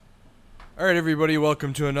All right, everybody,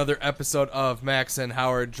 welcome to another episode of Max and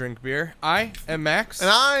Howard Drink Beer. I am Max. And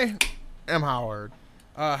I am Howard.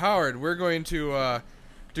 Howard, we're going to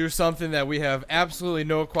do something that we have absolutely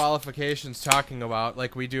no qualifications talking about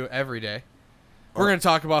like we do every day. We're going to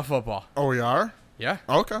talk about football. Oh, we are? Yeah?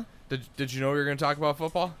 Okay. Did you know we were going to talk about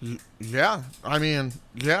football? Yeah.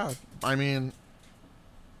 Yeah.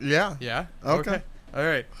 Yeah? Okay. All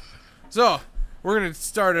right. So, we're going to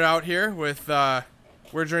start it out here with...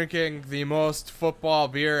 we're drinking the most football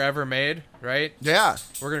beer ever made, right? Yeah.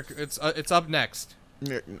 It's up next.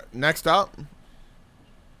 Next up?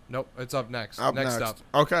 Nope, it's up next. Next up.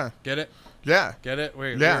 Okay. Get it? Yeah. Get it?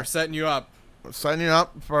 We're setting you up. Setting you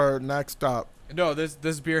up for next up. No,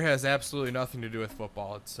 this beer has absolutely nothing to do with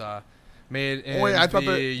football. It's made in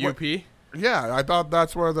the UP. Yeah, I thought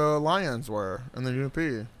that's where the Lions were, in the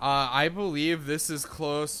UP. I believe this is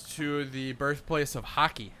close to the birthplace of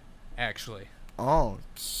hockey, actually. Oh,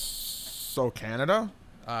 so Canada?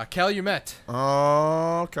 Calumet.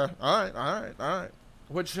 Oh, okay. All right.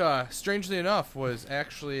 Which, strangely enough, was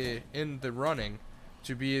actually in the running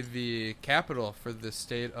to be the capital for the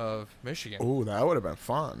state of Michigan. Ooh, that would have been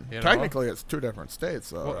fun. You know? Technically, it's two different states,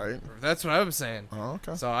 though, right? That's what I was saying. Oh,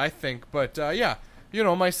 okay. So I think, but yeah,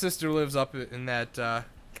 my sister lives up in that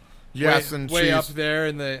Yes, and way she's up there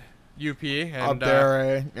in the UP. And, up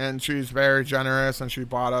there, and she's very generous, and she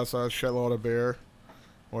bought us a shitload of beer,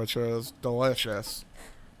 which is delicious.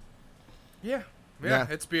 Yeah, Yeah.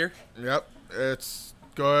 it's beer. Yep, it's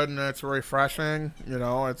good and it's refreshing.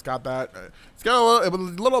 It's got a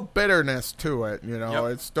little bitterness to it. Yep.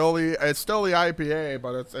 It's still the IPA,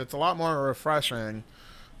 but it's a lot more refreshing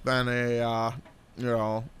than a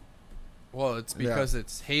Well, it's because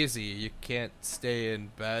it's hazy. You can't stay in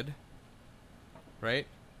bed, right?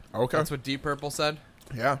 Okay. That's what Deep Purple said.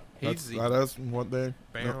 Yeah, hazy. that is what they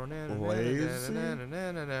lazy.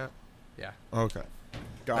 Yeah. Okay,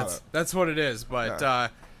 got it. That's what it is.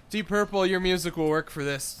 But Deep Purple, your music will work for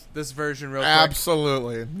this version real quick.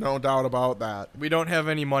 Absolutely, no doubt about that. We don't have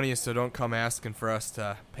any money, so don't come asking for us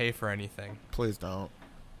to pay for anything. Please don't.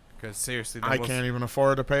 Because seriously, I can't even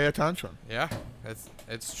afford to pay attention. Yeah,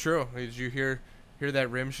 it's true. Did you hear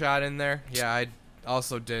that rim shot in there? Yeah, I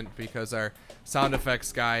also didn't because our sound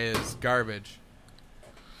effects guy is garbage.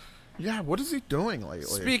 Yeah, what is he doing lately?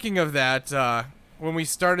 Speaking of that, when we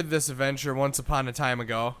started this adventure once upon a time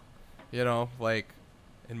ago, like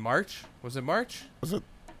in March? Was it March? Was it?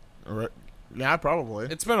 Yeah, probably.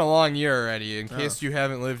 It's been a long year already. In case you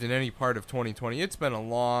haven't lived in any part of 2020, it's been a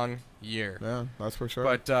long year. Yeah, that's for sure.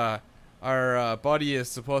 But our buddy is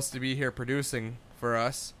supposed to be here producing for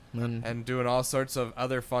us and doing all sorts of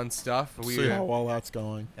other fun stuff. See how well that's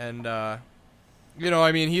going. And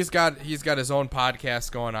he's got his own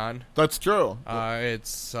podcast going on. That's true.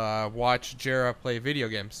 It's Watch Jera Play Video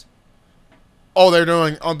Games. Oh, they're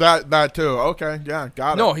doing that too. Okay, yeah,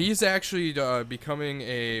 got it. No, he's actually becoming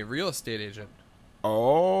a real estate agent.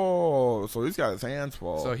 Oh, so he's got his hands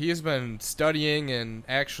full. So he's been studying and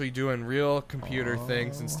actually doing real computer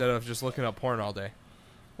things instead of just looking up porn all day.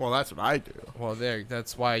 Well, that's what I do. Well,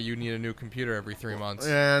 that's why you need a new computer every 3 months.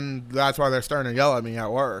 And that's why they're starting to yell at me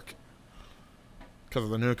at work. Because of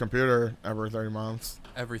the new computer every 3 months.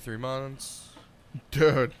 Every 3 months?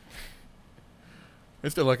 Dude. I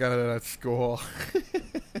used to look at it at school.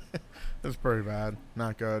 It's pretty bad.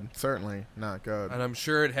 Not good. Certainly not good. And I'm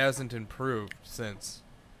sure it hasn't improved since.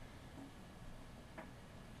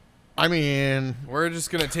 I mean... We're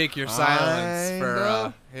just going to take your silence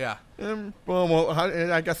for... yeah. Well,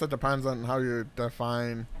 I guess it depends on how you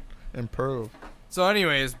define improve. So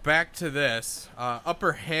anyways, back to this.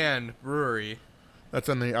 Upper Hand Brewery. That's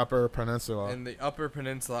in the Upper Peninsula. In the Upper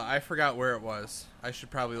Peninsula. I forgot where it was. I should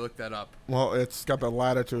probably look that up. Well, it's got the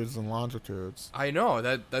latitudes and longitudes. I know.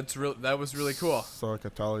 That was really cool. So I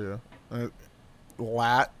could tell you.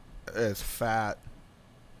 Lat is fat.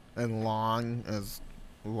 And long is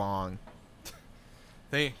long.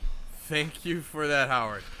 Thank you for that,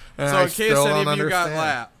 Howard. And so I in case still any don't of you understand.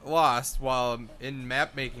 got lost while in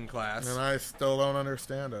map making class. And I still don't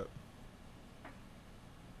understand it.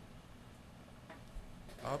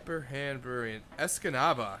 Upper Hand Brewery in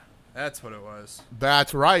Escanaba. That's what it was.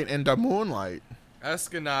 That's right, in the moonlight.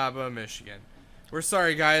 Escanaba, Michigan. We're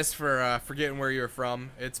sorry, guys, for forgetting where you're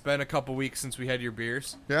from. It's been a couple weeks since we had your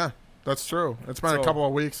beers. Yeah, that's true. It's been a couple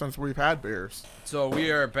of weeks since we've had beers. So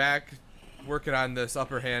we are back working on this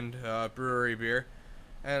Upper Hand Brewery beer.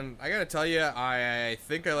 And I gotta tell you, I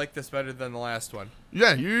think I like this better than the last one.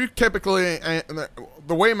 Yeah, you typically,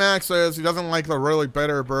 the way Max says, he doesn't like the really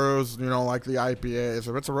bitter brews, like the IPAs.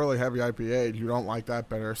 If it's a really heavy IPA, you don't like that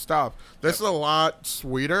bitter stuff. This is a lot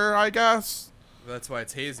sweeter, I guess. That's why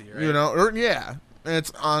it's hazy, right? You know, or, yeah,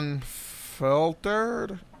 it's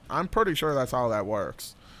unfiltered. I'm pretty sure that's how that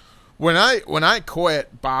works. When I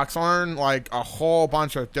quit Boxhorn, like a whole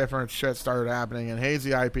bunch of different shit started happening, and hazy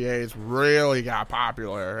IPAs really got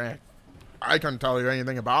popular. And I couldn't tell you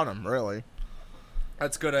anything about them, really.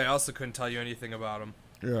 That's good. I also couldn't tell you anything about them.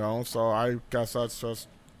 You know, so I guess that's just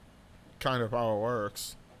kind of how it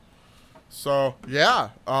works. So yeah,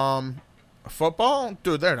 football,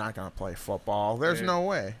 dude, they're not gonna play football. There's no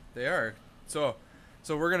way. They are. So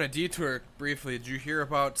we're gonna detour briefly. Did you hear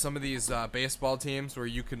about some of these baseball teams where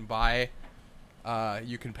you can buy,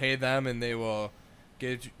 you can pay them and they will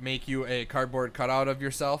make you a cardboard cutout of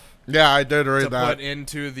yourself? Yeah, I did read to that. Put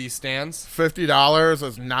into the stands. $50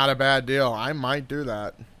 is not a bad deal. I might do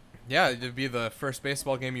that. Yeah, it'd be the first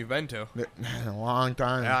baseball game you've been to. In a long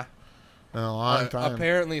time. Yeah. In a long time.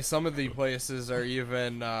 Apparently, some of the places are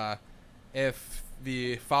even, if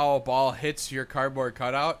the foul ball hits your cardboard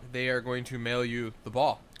cutout, they are going to mail you the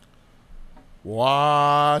ball.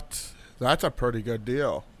 What? That's a pretty good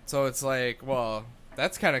deal. So it's like, well,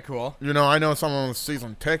 that's kind of cool. You know, I know someone with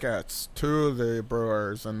season tickets to the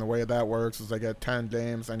Brewers, and the way that works is they get 10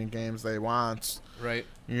 games, any games they want. Right.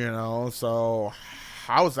 You know, so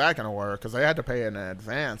how's that going to work? Because they had to pay in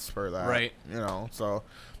advance for that. Right. You know, so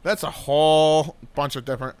that's a whole bunch of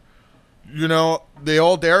different... You know, the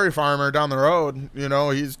old dairy farmer down the road, you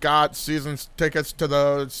know, he's got season tickets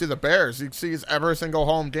to see the Bears. He sees every single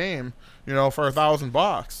home game, you know, for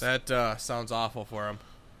 $1,000. That sounds awful for him.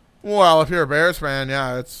 Well, if you're a Bears fan,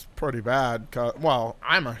 yeah, it's pretty bad. Well,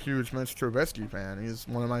 I'm a huge Mitch Trubisky fan. He's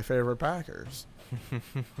one of my favorite Packers. You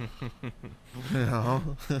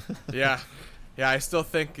know? Yeah. Yeah, I still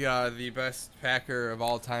think the best Packer of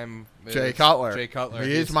all time is Jay Cutler. Jay Cutler.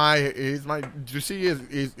 He's my. Did you see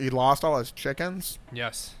he lost all his chickens?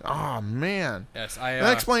 Yes. Oh man. Yes,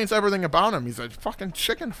 that explains everything about him. He's a fucking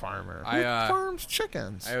chicken farmer. Who farms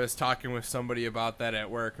chickens? I was talking with somebody about that at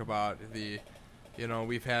work about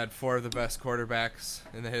we've had 4 of the best quarterbacks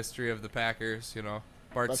in the history of the Packers. You know,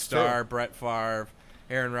 Bart Starr, Brett Favre,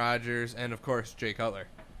 Aaron Rodgers, and of course Jay Cutler.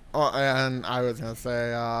 Oh, and I was going to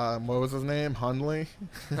say, what was his name? Hundley?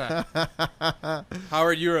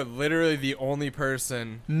 Howard, you are literally the only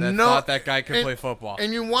person that thought that guy could play football.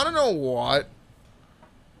 And you want to know what?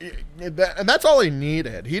 And that's all he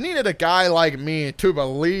needed. He needed a guy like me to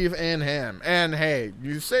believe in him. And, hey,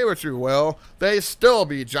 you say what you will, they still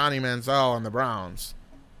beat Johnny Manziel and the Browns.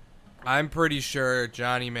 I'm pretty sure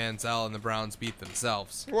Johnny Manziel and the Browns beat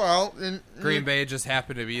themselves. Well, Green Bay just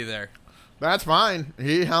happened to be there. That's fine.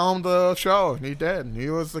 He helmed the show. He did. He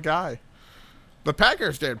was the guy. The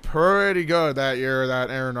Packers did pretty good that year that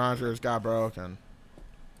Aaron Rodgers got broken.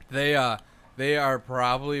 They are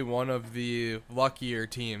probably one of the luckier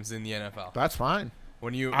teams in the NFL. That's fine.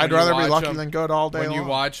 I'd rather be lucky than good all day long. When you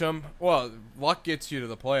watch them, well, luck gets you to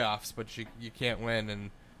the playoffs, but you can't win. And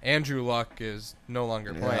Andrew Luck is no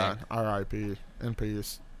longer playing. Yeah, R.I.P. in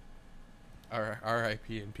peace.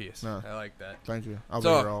 R.I.P. in peace. No. I like that. Thank you. I'll be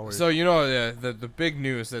here always. So you know the big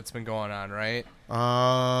news that's been going on, right?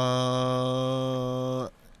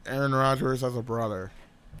 Aaron Rodgers has a brother.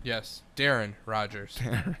 Yes, Darren Rodgers.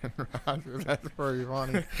 Darren Rodgers. That's pretty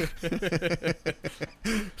funny.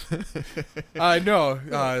 I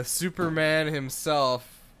know. Superman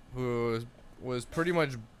himself, who was pretty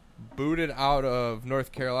much booted out of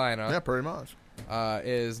North Carolina. Yeah, pretty much.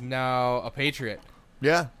 Is now a Patriot.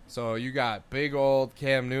 Yeah. So you got big old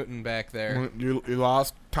Cam Newton back there. You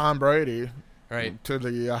lost Tom Brady, right, to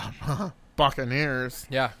the Buccaneers.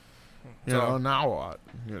 Yeah. You know, now what?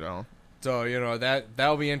 You know. So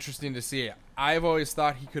that'll be interesting to see. I've always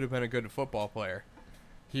thought he could have been a good football player.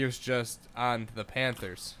 He was just on the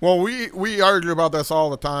Panthers. Well, we argue about this all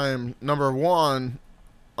the time. Number one,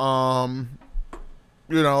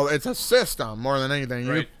 it's a system more than anything.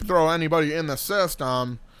 Right. You throw anybody in the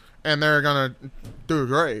system, and they're going to do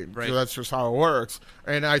great. Right. So that's just how it works.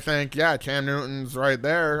 And I think, yeah, Cam Newton's right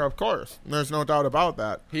there, of course. There's no doubt about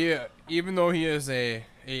that. He, even though he is a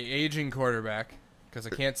aging quarterback, because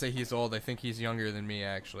I can't say he's old. I think he's younger than me,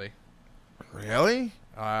 actually. Really?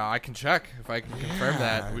 I can check if I can confirm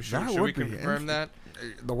that. Should we confirm that?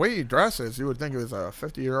 The way he dresses, you would think he was a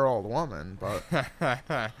 50-year-old woman, but...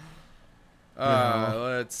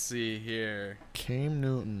 Let's see here. Cam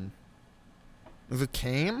Newton. Is it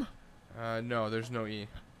Cam? No, there's no E.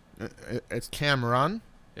 It's Cameron?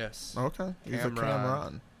 Yes. Okay. He's a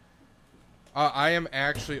Cameron. I am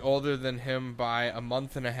actually older than him by a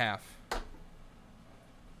month and a half.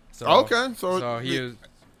 So, okay. So he is...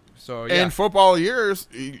 So yeah. In football years,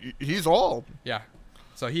 he's old. Yeah.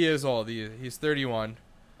 So he is old. He's 31.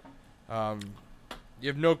 you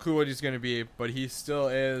have no clue what he's going to be, but he still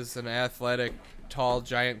is an athletic, tall,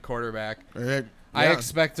 giant quarterback. I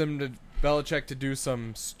expect Belichick to do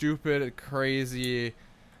some stupid, crazy,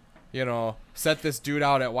 set this dude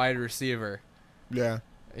out at wide receiver. Yeah.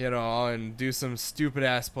 And do some stupid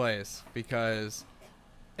ass plays because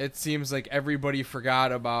it seems like everybody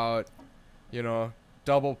forgot about,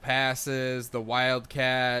 double passes, the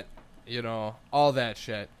wildcat, all that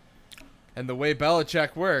shit. And the way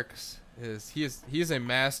Belichick works is he's a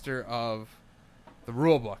master of the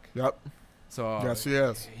rule book. Yep. So yes, he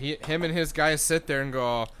is. Him and his guys sit there and go,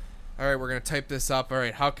 all right, we're going to type this up. All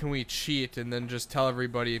right, how can we cheat? And then just tell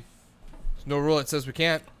everybody there's no rule that says we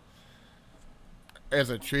can't. Is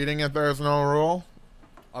it cheating if there's no rule?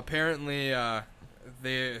 Apparently,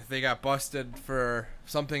 they got busted for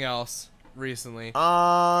something else recently. It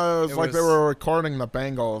was like they were recording the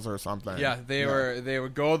Bengals or something. Yeah, they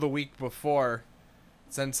would go the week before,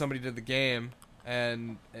 send somebody to the game,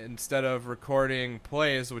 and instead of recording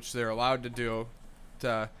plays, which they're allowed to do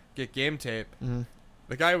to get game tape,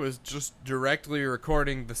 the guy was just directly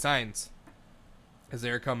recording the signs as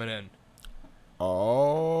they were coming in.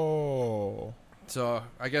 Oh. So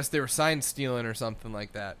I guess they were sign stealing or something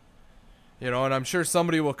like that. And I'm sure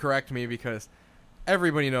somebody will correct me because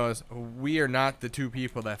everybody knows we are not the two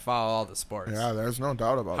people that foul all the sports. Yeah, there's no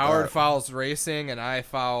doubt about that. Howard fouls racing, and I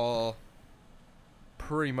foul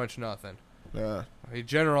pretty much nothing. Yeah. He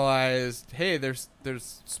generalized, hey, there's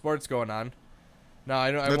sports going on. No,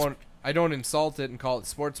 I don't insult it and call it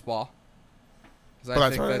sports ball. Because I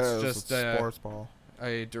think that's just sports ball.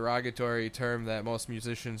 A derogatory term that most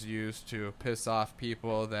musicians use to piss off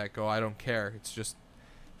people that go, I don't care. It's just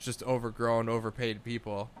overgrown, overpaid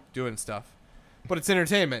people doing stuff. But it's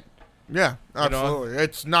entertainment. Yeah, absolutely.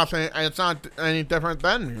 It's nothing. It's not any different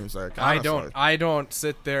than music. Honestly. I don't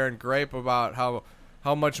sit there and gripe about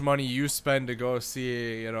how much money you spend to go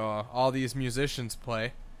see all these musicians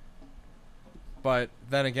play. But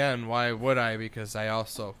then again, why would I? Because I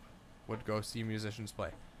also would go see musicians play.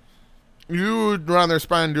 You'd rather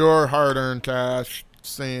spend your hard-earned cash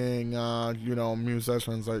seeing,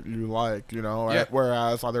 musicians that you like, Yeah.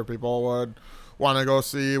 Whereas other people would want to go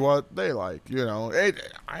see what they like,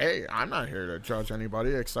 Hey, I'm not here to judge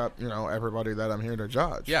anybody except, everybody that I'm here to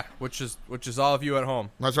judge. Yeah, which is all of you at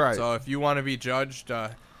home. That's right. So if you want to be judged,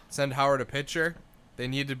 send Howard a picture. They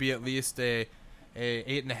need to be at least a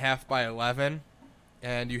 8.5 by 11.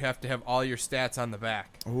 And you have to have all your stats on the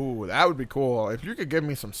back. Ooh, that would be cool. If you could give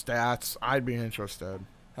me some stats, I'd be interested.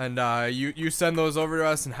 And you send those over to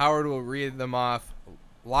us, and Howard will read them off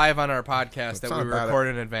live on our podcast that we record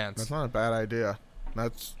in advance. That's not a bad idea.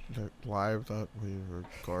 That's live that we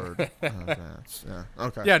record in advance. Yeah,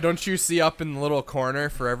 okay. Yeah, don't you see up in the little corner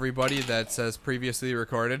for everybody that says previously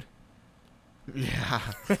recorded? Yeah.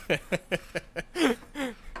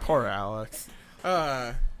 Poor Alex.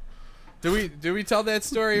 Did we tell that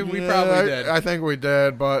story? We probably did. I think we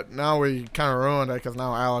did, but now we kind of ruined it because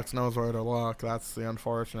now Alex knows where to look. That's the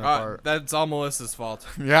unfortunate part. That's all Melissa's fault.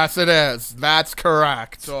 Yes, it is. That's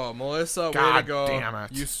correct. So, Melissa, God way to go. Damn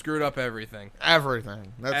it. You screwed up everything.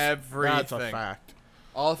 Everything. Everything. That's a fact.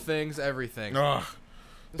 All things, everything. Ugh.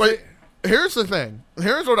 But here's the thing.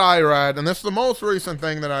 Here's what I read, and this is the most recent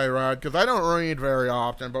thing that I read because I don't read very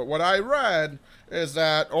often, but what I read is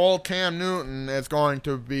that old Cam Newton is going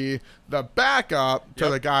to be the backup to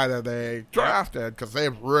the guy that they drafted because they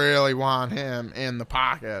really want him in the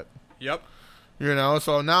pocket. Yep.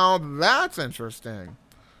 So now that's interesting.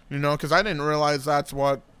 Because I didn't realize that's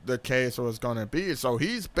what the case was going to be. So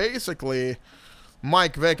he's basically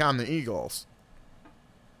Mike Vick on the Eagles.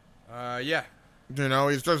 Yeah.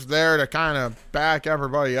 He's just there to kind of back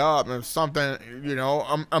everybody up and something,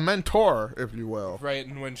 a mentor, if you will. Right,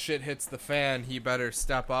 and when shit hits the fan, he better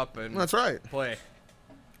step up and That's right. play.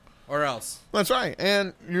 Or else. That's right.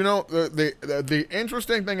 And, the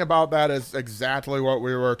interesting thing about that is exactly what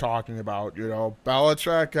we were talking about.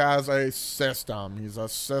 Belichick has a system. He's a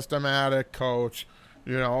systematic coach.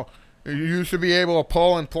 You should be able to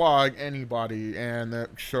pull and plug anybody, and that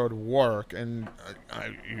should work. And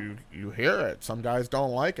you hear it. Some guys don't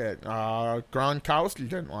like it. Gronkowski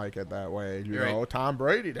didn't like it that way. Right. Tom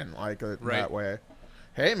Brady didn't like it that way.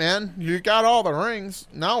 Hey, man, you got all the rings.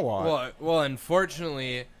 Now what? Well,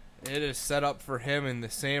 unfortunately, it is set up for him in the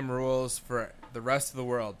same rules for the rest of the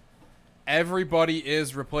world. Everybody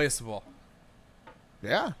is replaceable.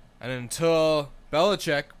 Yeah. And until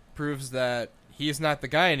Belichick proves that he's not the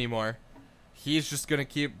guy anymore, he's just going to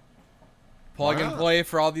keep plug and play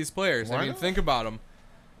for all these players. Why I mean, not? think about him.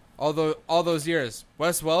 All those years,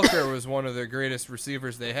 Wes Welker was one of the greatest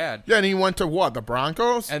receivers they had. Yeah, and he went to what? The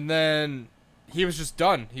Broncos? And then he was just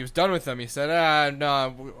done. He was done with them. He said,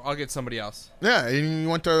 no, I'll get somebody else. Yeah, he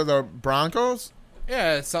went to the Broncos.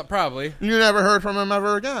 Yeah, it's not, probably. You never heard from him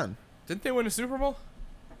ever again. Didn't they win a Super Bowl?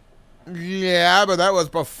 Yeah, but that was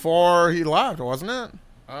before he left, wasn't it?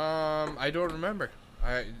 I don't remember.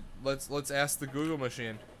 Let's ask the Google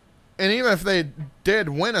machine. And even if they did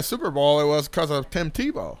win a Super Bowl, it was because of Tim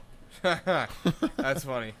Tebow. That's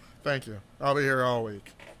funny. Thank you. I'll be here all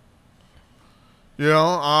week.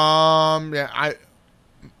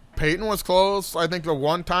 Peyton was close, I think, the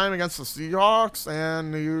one time against the Seahawks,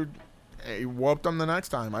 and he whooped them the next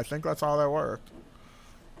time. I think that's how that worked.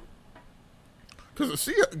 Because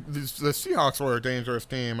the Seahawks were a dangerous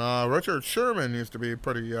team. Richard Sherman used to be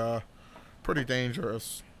pretty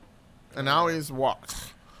dangerous. And now he's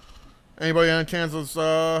what? Anybody on Kansas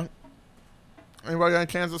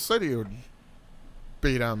City would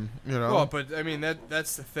beat him, you know. Well, but I mean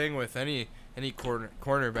that's the thing with any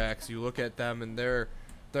cornerbacks. You look at them and they're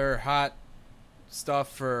hot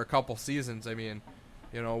stuff for a couple seasons. I mean,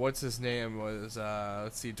 you know, what's his name was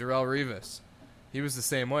Darrelle Revis. He was the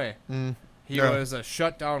same way. He was a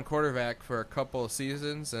shutdown quarterback for a couple of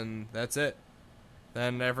seasons, and that's it.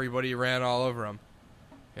 Then everybody ran all over him.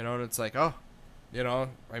 You know, and it's like, oh, you know,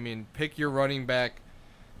 I mean, pick your running back.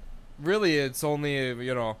 Really, it's only,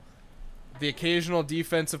 you know, the occasional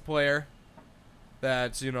defensive player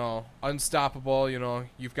that's, you know, unstoppable. You know,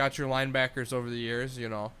 you've got your linebackers over the years, you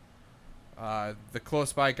know. The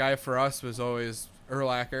close-by guy for us was always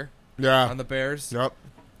Urlacher on the Bears. Yep.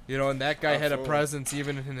 You know, and that guy had a presence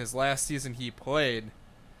even in his last season he played.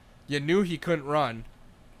 You knew he couldn't run.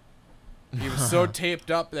 He was so taped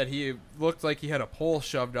up that he looked like he had a pole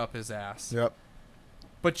shoved up his ass. Yep.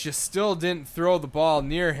 But you still didn't throw the ball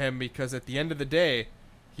near him because at the end of the day,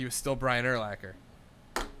 he was still Brian Urlacher.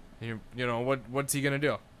 You know what's he gonna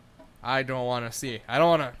do? I don't want to see. I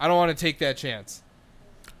don't want to take that chance.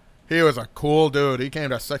 He was a cool dude. He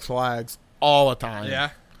came to Six Flags all the time.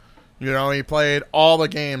 Yeah. You know, he played all the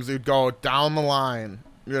games. He'd go down the line,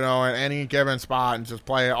 you know, at any given spot and just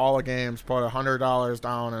play all the games, put $100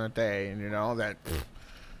 down in a day, and, you know, it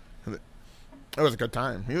was a good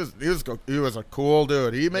time. He was a cool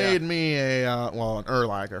dude. He made me an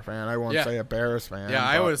Urlacher fan. I wouldn't say a Bears fan. Yeah,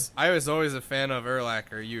 I was always a fan of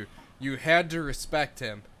Urlacher. You had to respect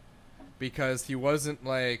him because he wasn't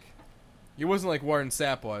like Warren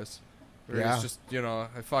Sapp was. Where he was just, you know,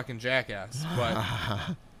 a fucking jackass. But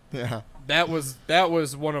yeah. That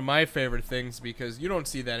was one of my favorite things because you don't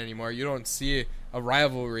see that anymore. You don't see a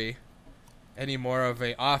rivalry anymore of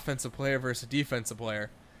a offensive player versus a defensive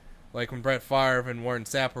player, like when Brett Favre and Warren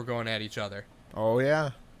Sapp were going at each other. Oh yeah,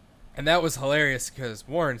 and that was hilarious because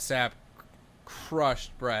Warren Sapp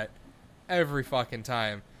crushed Brett every fucking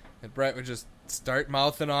time, and Brett would just start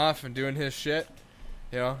mouthing off and doing his shit.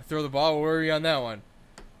 You know, throw the ball. Where were you on that one?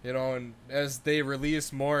 You know, and as they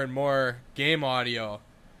release more and more game audio.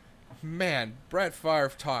 Man, Brett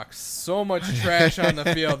Favre talks so much trash on the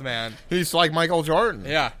field, man. He's like Michael Jordan.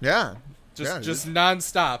 Yeah. Yeah. Just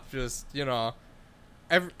nonstop. Just, you know,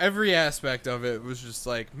 every aspect of it was just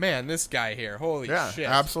like, man, this guy here, holy shit.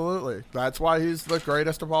 Yeah, absolutely. That's why he's the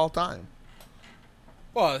greatest of all time.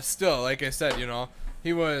 Well, still, like I said, you know,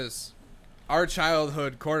 he was our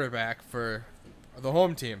childhood quarterback for the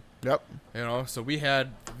home team. Yep. You know, so we had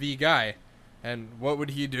the guy. And what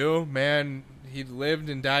would he do? Man, he lived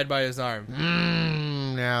and died by his arm.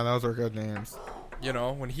 Yeah, those are good names. You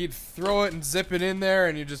know, when he'd throw it and zip it in there,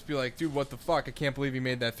 and you'd just be like, dude, what the fuck? I can't believe he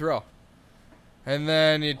made that throw. And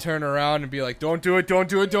then he'd turn around and be like, don't do it, don't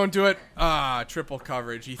do it, don't do it. Ah, triple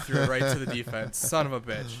coverage. He threw it right to the defense. Son of a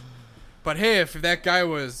bitch. But hey, if that guy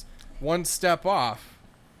was one step off,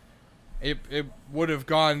 it would have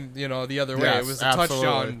gone, you know, the other way. Yes, It was a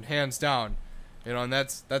touchdown, hands down. You know, and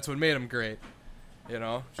that's what made him great. You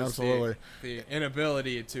know, just absolutely. The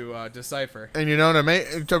inability to decipher. And you know,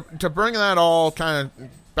 to bring that all kind of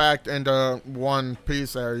back into one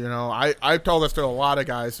piece there, you know, I told this to a lot of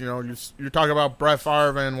guys. You know, you talk about Brett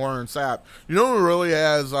Favre and Warren Sapp. You know who really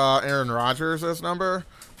has Aaron Rodgers as number?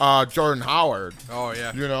 Jordan Howard. Oh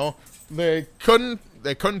yeah. You know, they couldn't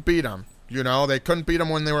beat him. You know, they couldn't beat him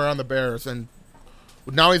when they were on the Bears, and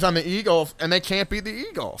now he's on the Eagles, and they can't beat the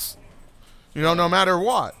Eagles. You know, no matter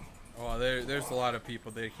what. Well, there's a lot of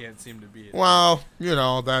people they can't seem to beat. Well, you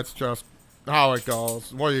know, that's just how it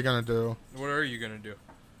goes. What are you going to do? What are you going to do?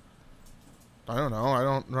 I don't know. I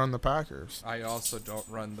don't run the Packers. I also don't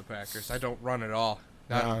run the Packers. I don't run at all.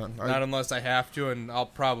 Not unless I have to, and I'll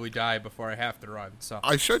probably die before I have to run. So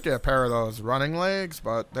I should get a pair of those running legs,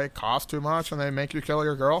 but they cost too much and they make you kill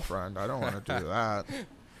your girlfriend. I don't want to do that.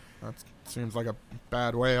 That seems like a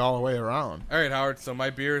bad way all the way around. All right, Howard. So my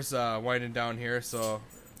beer's winding down here. So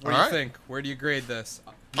what do All you right. think? Where do you grade this?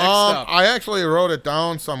 Next up. I actually wrote it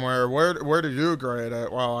down somewhere. Where did you grade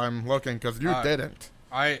it while I'm looking? Because you didn't.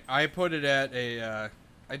 I put it at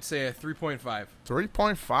I'd say a 3.5.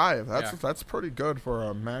 3.5. Yeah. That's pretty good for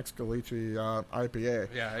a Max Galici IPA.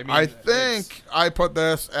 Yeah, I mean, I think I put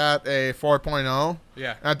this at a 4.0.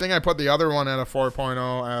 Yeah. I think I put the other one at a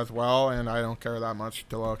 4.0 as well, and I don't care that much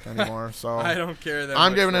to look anymore. So I don't care that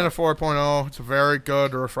I'm much, giving it though. a 4.0. It's a very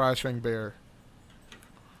good, refreshing beer.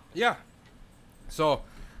 Yeah. So,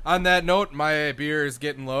 on that note, my beer is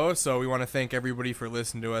getting low, so we want to thank everybody for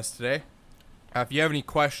listening to us today. If you have any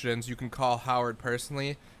questions, you can call Howard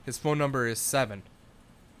personally. His phone number is 7.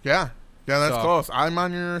 Yeah, that's So- close. I'm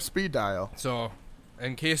on your speed dial. So,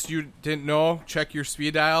 in case you didn't know, check your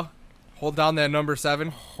speed dial. Hold down that number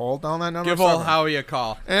 7. Hold down that number. Give 7. old Howie a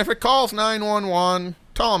call. And if it calls 911,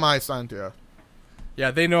 tell him I sent you.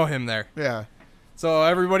 Yeah, they know him there. Yeah. So,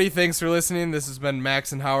 everybody, thanks for listening. This has been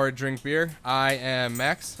Max and Howard Drink Beer. I am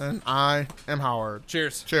Max. And I am Howard.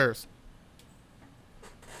 Cheers. Cheers.